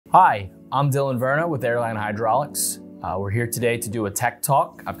Hi, I'm Dylan Verna with Airline Hydraulics. We're here today to do a tech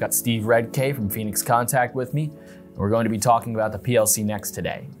talk. I've got Steve Redcay from Phoenix Contact with me, and we're going to be talking about the PLCnext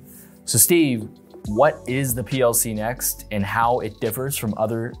today. So Steve, what is the PLCnext and how it differs from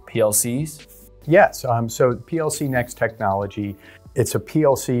other PLCs? Yes, so PLCnext Technology, it's a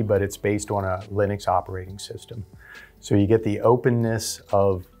PLC, but it's based on a Linux operating system. So you get the openness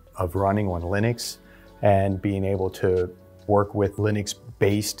of running on Linux and being able to work with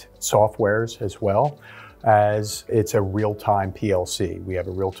Linux-based softwares as well as it's a real-time PLC. We have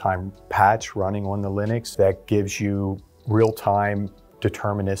a real-time patch running on the Linux that gives you real-time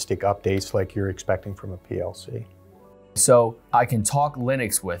deterministic updates like you're expecting from a PLC. So I can talk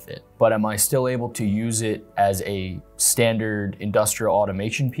Linux with it, but am I still able to use it as a standard industrial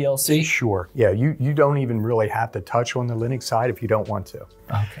automation PLC? Sure, yeah, you don't even really have to touch on the Linux side if you don't want to.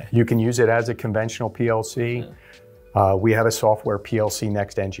 Okay. You can use it as a conventional PLC. Yeah. We have a software,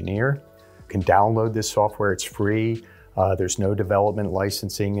 PLCnext Engineer. You can download this software, it's free. There's no development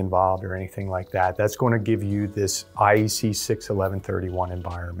licensing involved or anything like that. That's going to give you this IEC 61131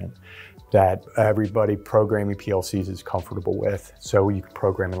 environment that everybody programming PLCs is comfortable with. So you can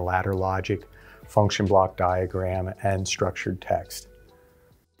program in ladder logic, function block diagram, and structured text.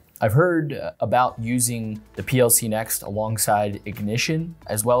 I've heard about using the PLCnext alongside Ignition,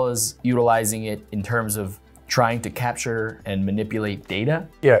 as well as utilizing it in terms of trying to capture and manipulate data.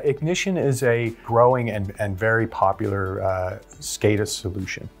 Yeah, Ignition is a growing and very popular SCADA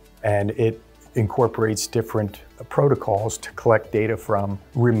solution. And it incorporates different protocols to collect data from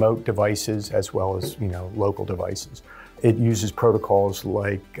remote devices as well as local devices. It uses protocols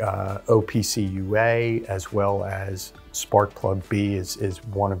like OPC UA as well as Sparkplug-B is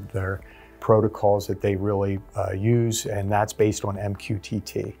one of their protocols that they really use, and that's based on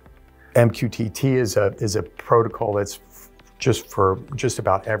MQTT. MQTT is a protocol that's for just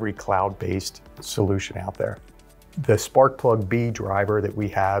about every cloud-based solution out there. The Sparkplug-B driver that we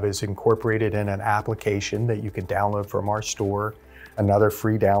have is incorporated in an application that you can download from our store, another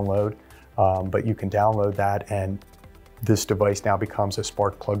free download, but you can download that and this device now becomes a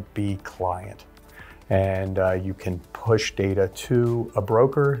Sparkplug-B client. And you can push data to a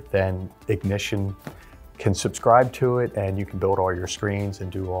broker, then Ignition can subscribe to it and you can build all your screens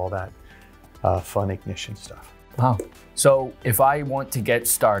and do all that fun Ignition stuff. Wow. So if I want to get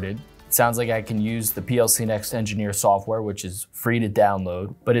started, it sounds like I can use the PLCnext Engineer software, which is free to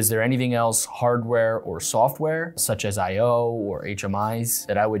download, but is there anything else, hardware or software, such as I/O or HMIs,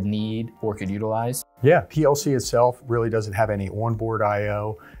 that I would need or could utilize? Yeah, PLC itself really doesn't have any onboard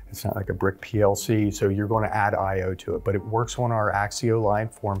I/O. It's not like a brick PLC, so you're going to add I/O to it, but it works on our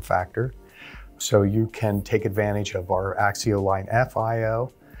AxioLine form factor. So you can take advantage of our AxioLine F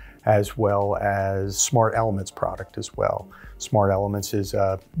I/O as well as Smart Elements product as well. Smart Elements is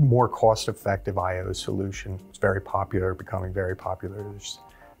a more cost-effective I/O solution. It's very popular, becoming very popular this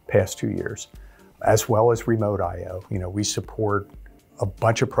past 2 years, as well as remote I/O. We support a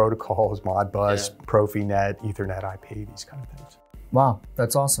bunch of protocols, Modbus, Profinet, Ethernet IP, these kind of things. Wow,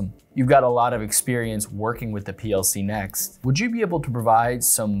 that's awesome. You've got a lot of experience working with the PLCnext. Would you be able to provide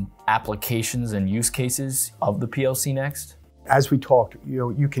some applications and use cases of the PLCnext? As we talked,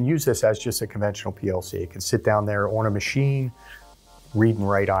 you can use this as just a conventional PLC. It can sit down there on a machine, read and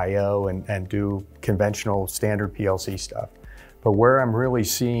write I/O, and do conventional standard PLC stuff. But where I'm really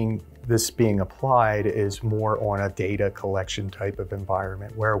seeing this being applied is more on a data collection type of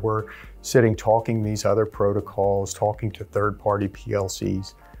environment, where we're sitting talking these other protocols, talking to third-party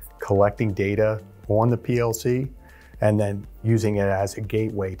PLCs, collecting data on the PLC, and then using it as a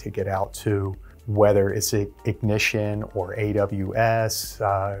gateway to get out to whether it's Ignition or AWS,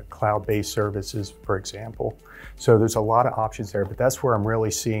 cloud-based services, for example. So there's a lot of options there, but that's where I'm really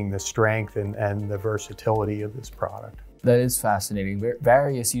seeing the strength and the versatility of this product. That is fascinating.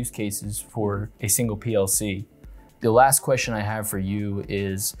 Various use cases for a single PLC. The last question I have for you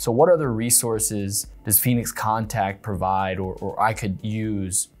is, so what other resources does Phoenix Contact provide or I could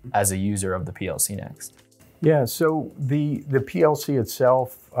use as a user of the PLCnext? Yeah, so the PLC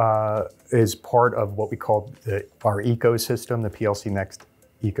itself is part of what we call our ecosystem, the PLCnext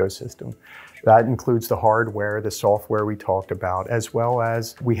ecosystem. That includes the hardware, the software we talked about, as well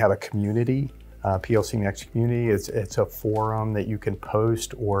as we have a community, PLCnext Community. It's a forum that you can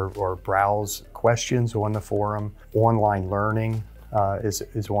post or browse questions on the forum. Online learning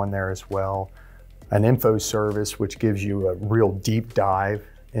is on there as well. An info service, which gives you a real deep dive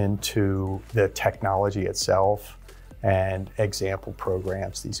into the technology itself and example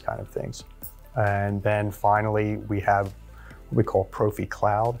programs, these kind of things. And then finally, we have what we call Profi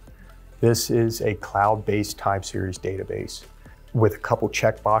Cloud. This is a cloud-based time series database. with a couple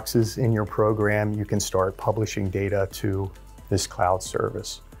checkboxes in your program, you can start publishing data to this cloud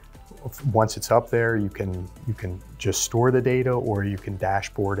service. Once it's up there, you can just store the data, or you can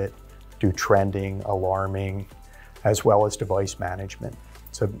dashboard it, do trending, alarming, as well as device management.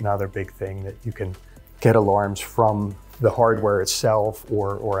 It's another big thing that you can get alarms from the hardware itself,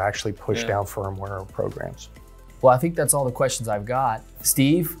 or actually push down firmware programs. Well, I think that's all the questions I've got.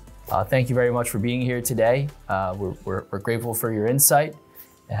 Steve, thank you very much for being here today. We're grateful for your insight.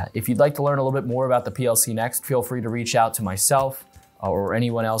 If you'd like to learn a little bit more about the PLCnext, feel free to reach out to myself or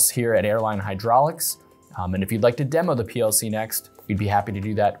anyone else here at Airline Hydraulics. And if you'd like to demo the PLCnext, we'd be happy to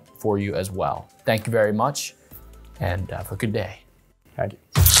do that for you as well. Thank you very much, and have a good day. Thank you.